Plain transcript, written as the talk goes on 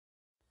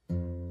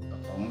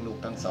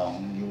ทั้งสอง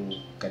อยู่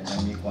กันยัง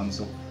มีความ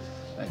สุข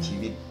ชี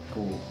วิต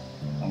คู่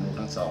ของลูก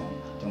ทั้งสอง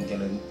จงเจ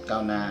ริญก้า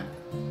วหน้า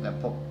และ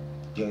พบ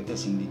เจอแต่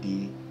สิ่งดี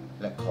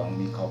ๆและของ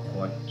มีครอบครั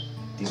ว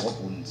ที่อบ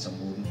อุ่นสม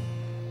บูรณ์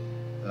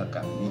และ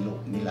กับมีลูก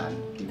มีหลาน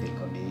ที่เป็น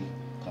คนดี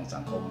ของสั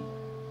งคม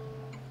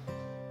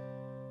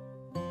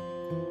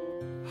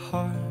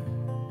Heart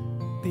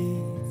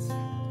beats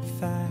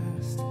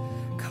fast,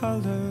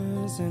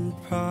 colors and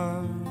promises.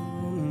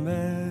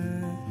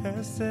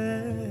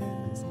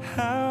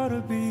 How to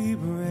be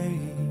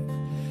brave?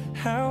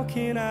 How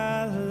can I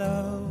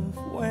love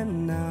when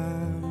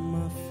I'm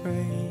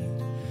afraid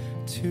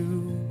to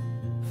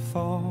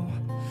fall?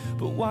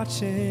 But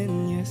watching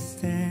you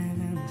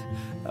stand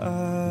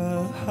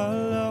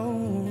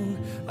alone,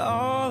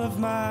 all of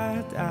my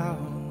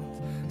doubt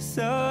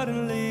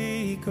suddenly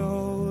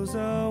goes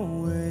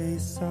away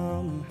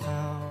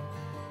somehow.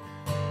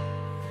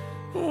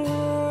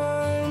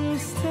 One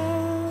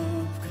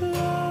step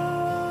closer.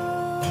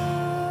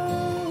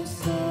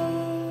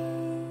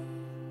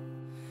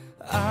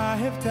 I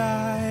have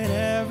died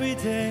every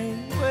day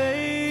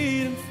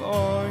waiting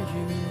for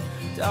you.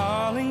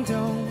 Darling,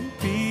 don't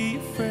be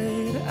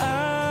afraid. I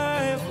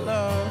have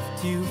loved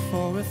you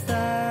for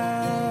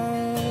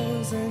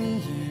 1,000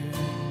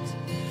 years.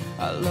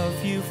 I love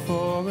you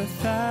for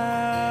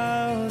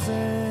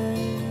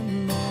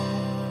 1,000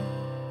 more.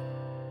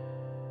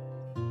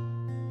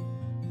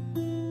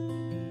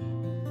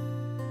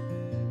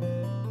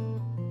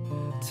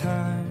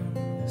 Time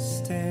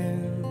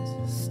stands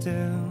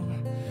still,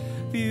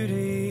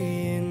 beauty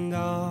in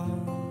all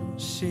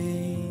she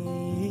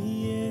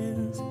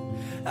is.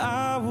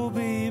 I will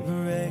be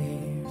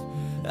brave,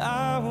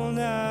 I will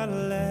not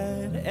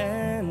let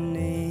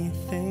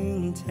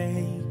anything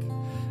take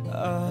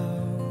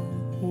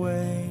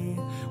away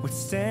what's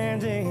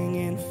standing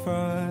in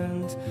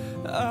front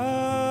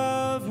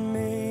of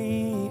me.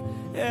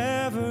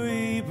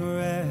 Every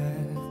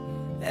breath,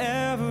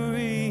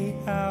 every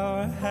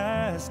hour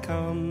has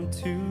come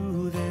to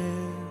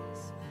this.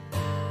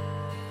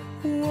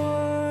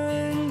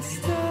 One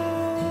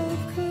step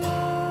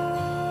closer.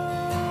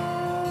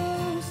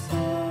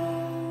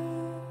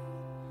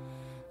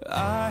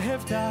 I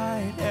have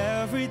died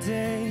every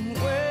day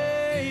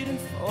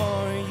waiting for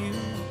you.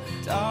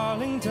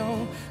 Darling,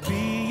 don't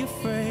be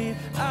afraid.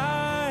 I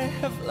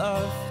have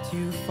loved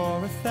you for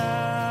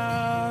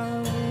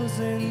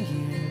 1,000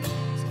 years.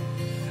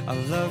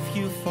 I'll love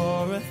you for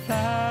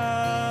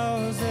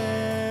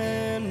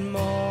 1,000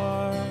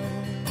 more.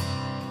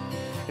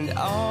 And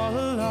all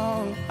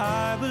along I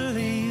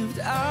believed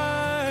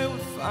I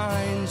would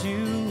find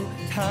you.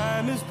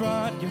 Time has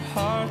brought your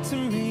heart to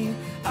me.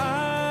 I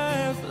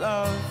have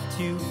loved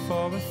you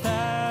for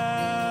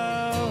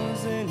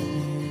 1,000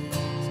 years.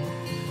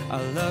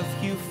 I'll love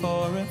you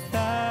for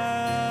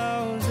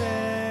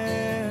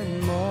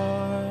 1,000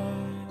 more.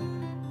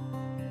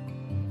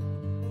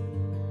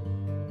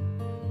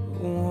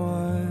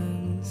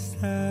 One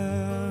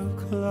step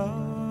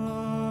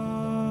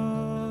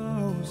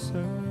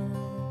closer.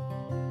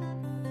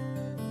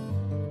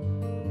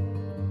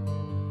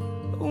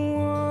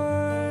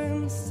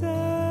 One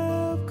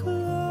step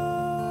closer.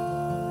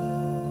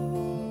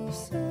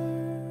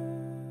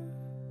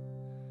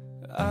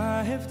 I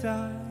have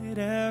died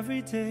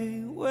every day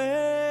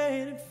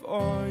waiting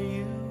for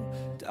you.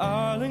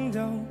 Darling,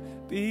 don't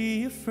be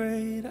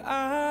afraid. I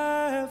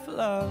have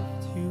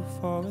loved you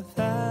for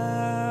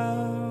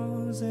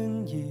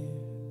 1,000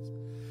 years.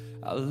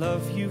 I'll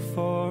love you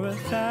for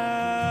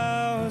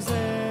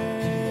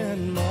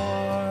 1,000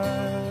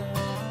 more.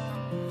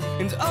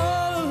 And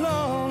all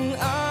along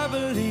I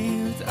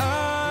believed I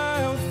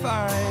would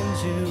find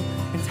you.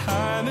 And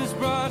time has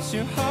brought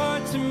your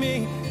heart to me.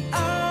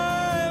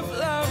 I've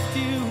loved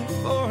you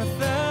for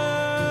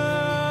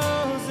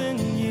 1,000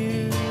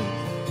 years.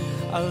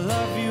 I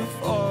love you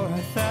for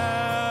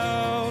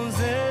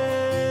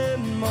 1,000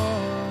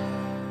 more.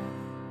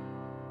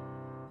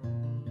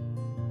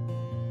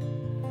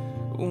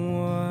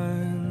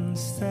 One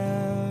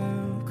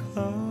step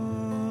closer.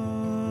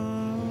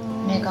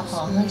 แม่ก็ข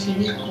อให้ชี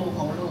วิตคู่ข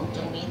องลูกจ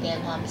งมีแต่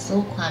ความสุ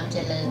ขความเจ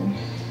ริญ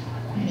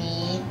มี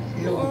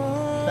ลูก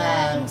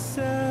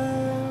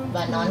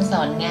ว่านอนส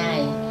อนง่าย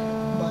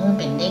บ่ให้เ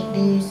ป็นเด็ก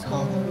ดื้อขอ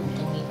งลูกจ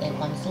งมีแต่ค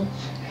วามสุข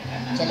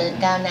เจริญ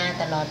ก้าวหน้า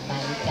ตลอดไป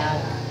เจ้า